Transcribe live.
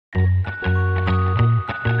Hi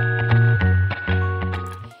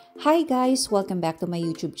guys! Welcome back to my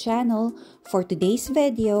YouTube channel. For today's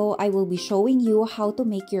video, I will be showing you how to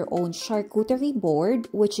make your own charcuterie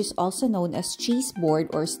board, which is also known as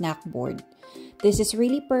cheeseboard or snack board. This is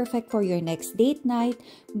really perfect for your next date night,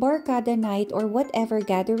 barkada night, or whatever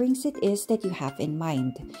gatherings it is that you have in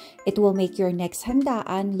mind. It will make your next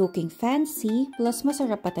handaan looking fancy, plus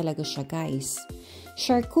masarap pa talaga siya guys.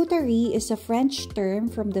 Charcuterie is a French term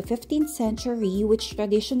from the 15th century which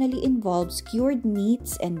traditionally involves cured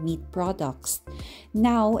meats and meat products.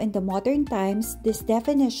 Now, in the modern times, this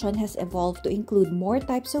definition has evolved to include more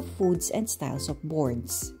types of foods and styles of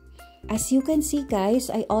boards. As you can see guys,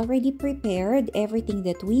 I already prepared everything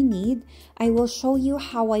that we need. I will show you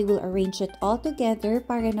how I will arrange it all together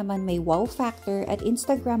para naman may wow factor at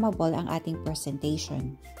Instagrammable ang ating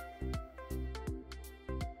presentation.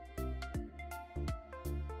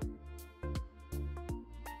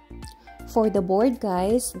 For the board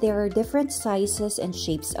guys, there are different sizes and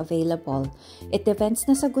shapes available. It depends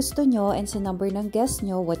na sa gusto nyo and sa number ng guests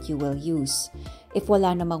nyo what you will use. If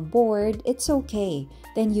wala namang board, it's okay.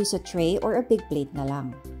 Then use a tray or a big plate na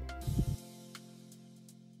lang.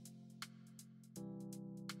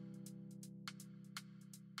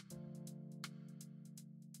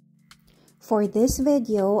 For this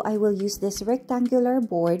video, I will use this rectangular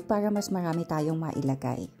board para mas marami tayong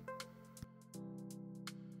mailagay.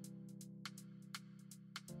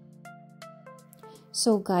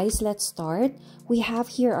 So guys, let's start. We have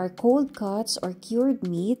here our cold cuts or cured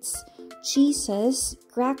meats, cheeses,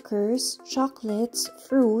 crackers, chocolates,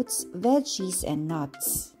 fruits, veggies, and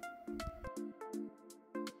nuts.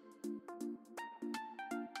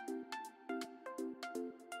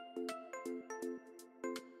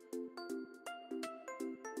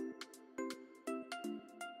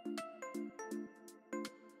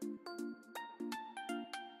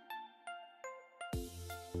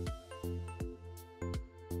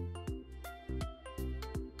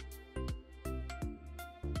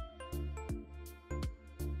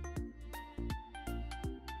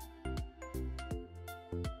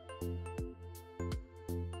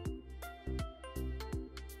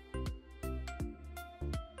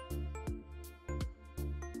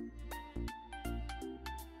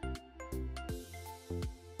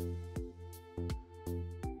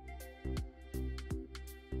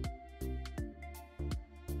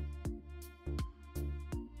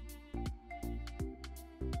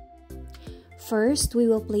 First, we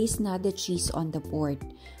will place the cheese on the board.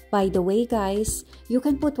 By the way guys, you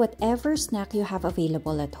can put whatever snack you have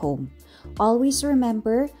available at home. Always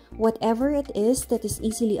remember, whatever it is that is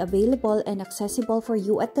easily available and accessible for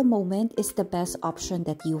you at the moment is the best option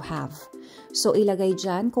that you have. So ilagay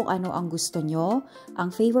dyan kung ano ang gusto nyo,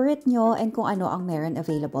 ang favorite nyo, and kung ano ang meron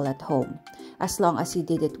available at home. As long as you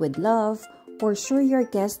did it with love, for sure your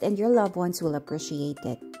guests and your loved ones will appreciate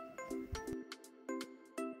it.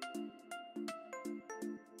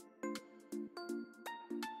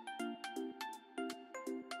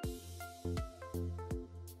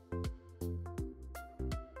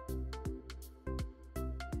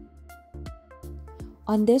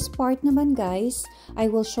 On this part naman guys,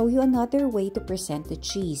 I will show you another way to present the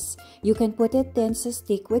cheese. You can put it din sa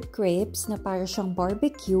stick with grapes na para siyang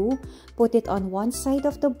barbecue, put it on one side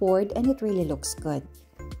of the board and it really looks good.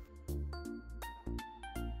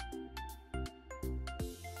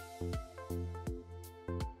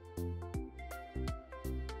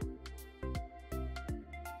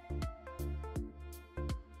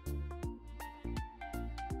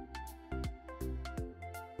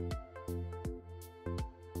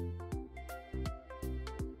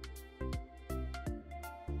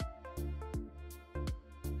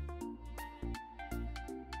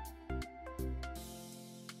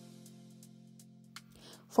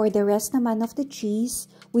 For the rest naman of the cheese,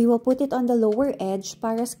 we will put it on the lower edge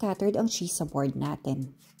para scattered ang cheese sa board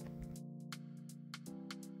natin.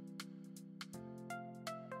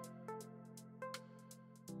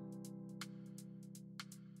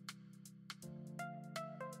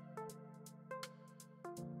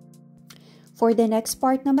 For the next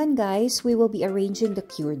part naman guys, we will be arranging the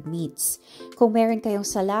cured meats. Kung meron kayong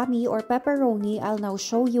salami or pepperoni, I'll now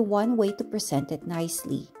show you one way to present it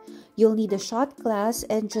nicely. You'll need a shot glass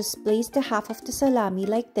and just place the half of the salami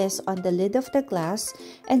like this on the lid of the glass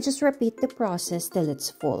and just repeat the process till it's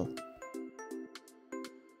full.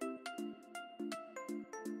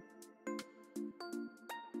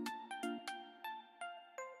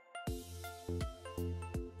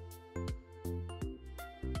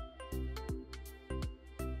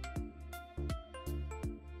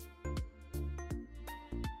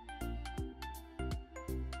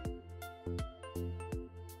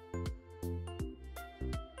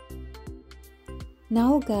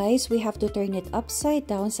 Now guys, we have to turn it upside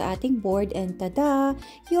down sa ating board and tada!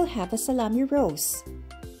 You'll have a salami roast.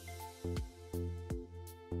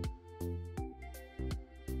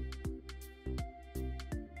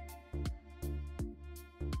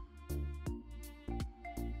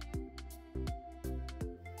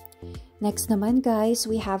 Next naman guys,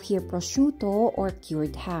 we have here prosciutto or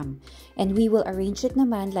cured ham. And we will arrange it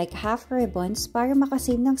naman like half ribbons para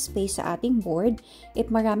makasave ng space sa ating board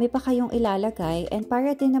if marami pa kayong ilalagay and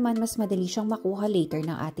para din naman mas madali siyang makuha later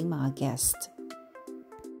ng ating mga guest.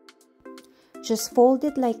 Just fold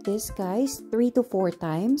it like this guys, 3 to 4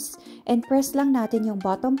 times and press lang natin yung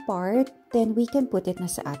bottom part, then we can put it na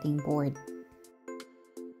sa ating board.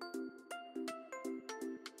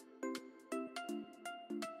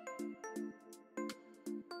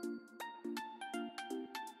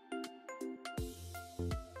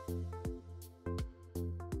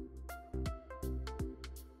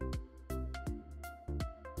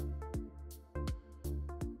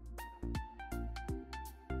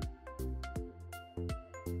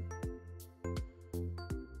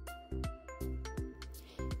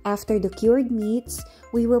 After the cured meats,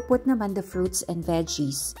 we will put naman the fruits and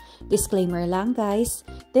veggies. Disclaimer lang guys,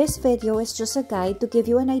 this video is just a guide to give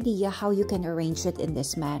you an idea how you can arrange it in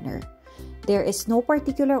this manner. There is no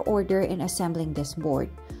particular order in assembling this board.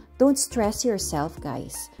 Don't stress yourself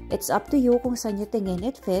guys. It's up to you kung saan you tingin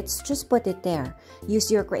it fits, just put it there. Use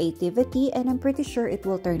your creativity and I'm pretty sure it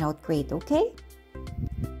will turn out great, okay?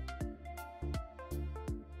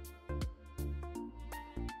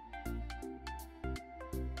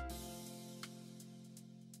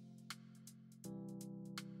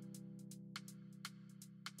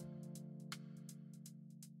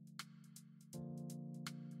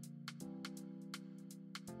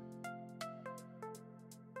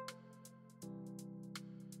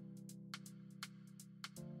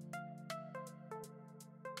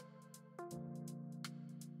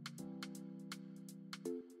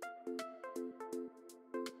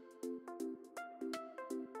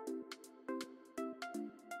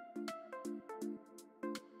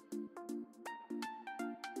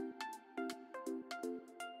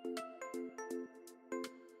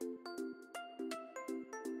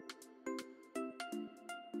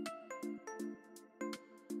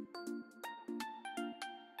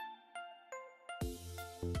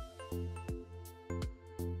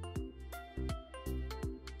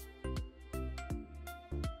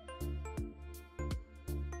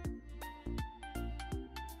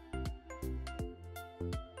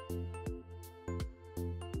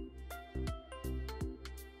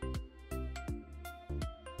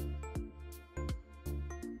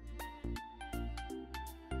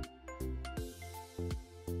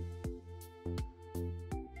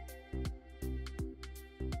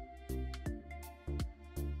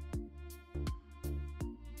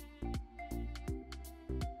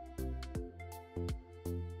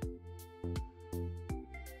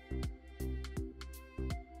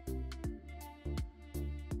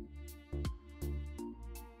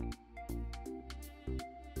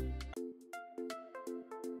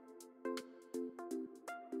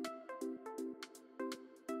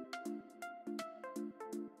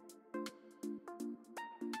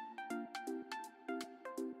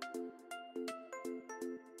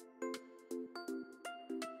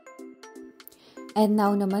 And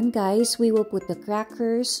now naman guys, we will put the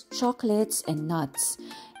crackers, chocolates, and nuts.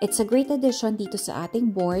 It's a great addition dito sa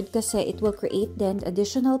ating board kasi it will create then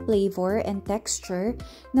additional flavor and texture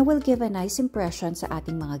na will give a nice impression sa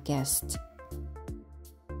ating mga guests.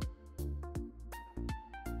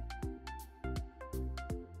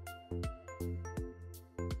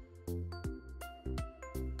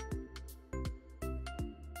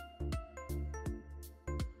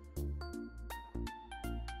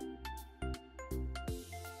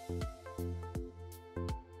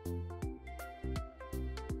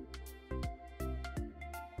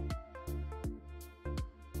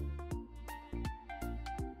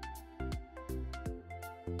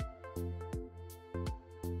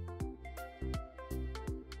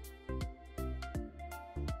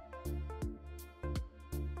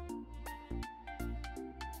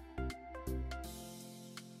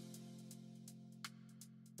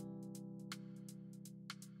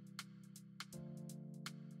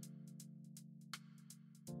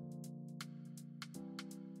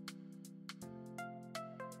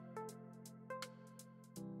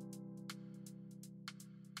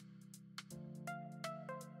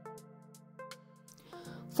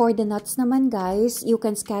 For the nuts naman guys, you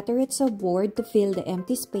can scatter it sa board to fill the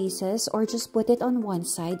empty spaces or just put it on one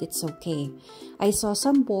side, it's okay. I saw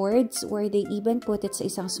some boards where they even put it sa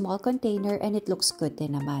isang small container and it looks good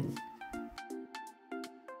din naman.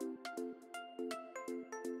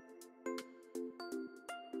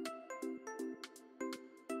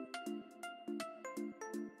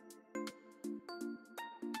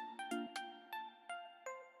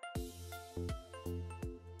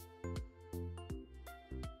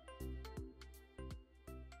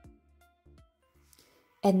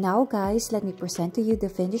 And now guys, let me present to you the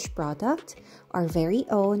finished product, our very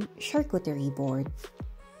own charcuterie board.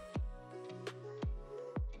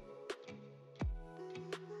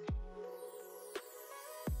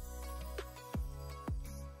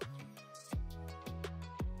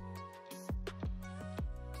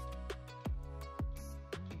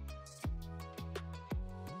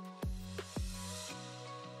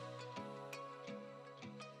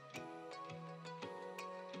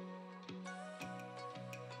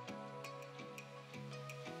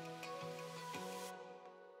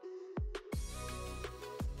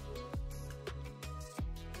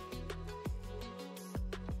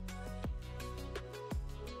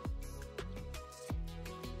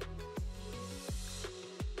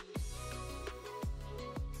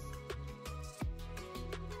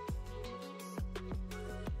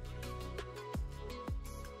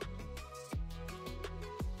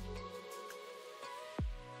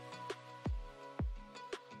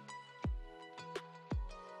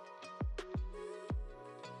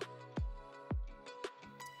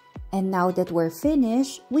 And now that we're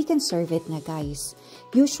finished, we can serve it na guys.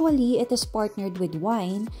 Usually, it is partnered with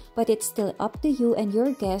wine, but it's still up to you and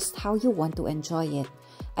your guest how you want to enjoy it.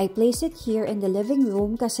 I place it here in the living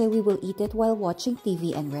room kasi we will eat it while watching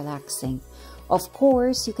TV and relaxing. Of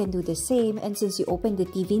course, you can do the same, and since you opened the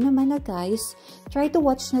TV naman na guys, try to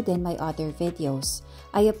watch na din my other videos.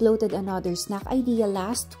 I uploaded another snack idea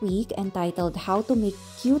last week entitled How to Make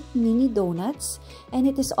Cute Mini Donuts, and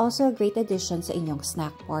it is also a great addition sa inyong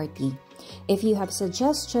snack party. If you have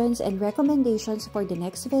suggestions and recommendations for the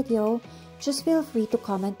next video, just feel free to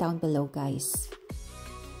comment down below guys.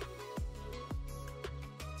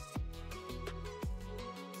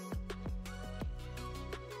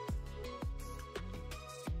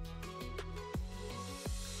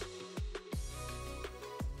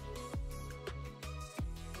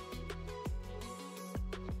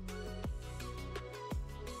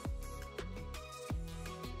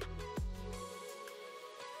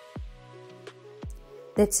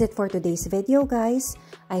 That's it for today's video guys.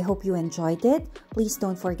 I hope you enjoyed it. Please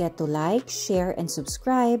don't forget to like, share, and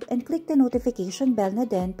subscribe, and click the notification bell na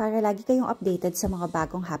din para lagi kayong updated sa mga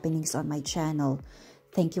bagong happenings on my channel.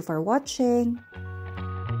 Thank you for watching!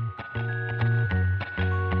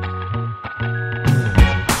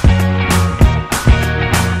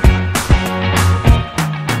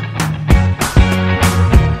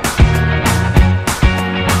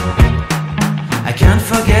 I can't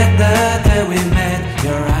forget that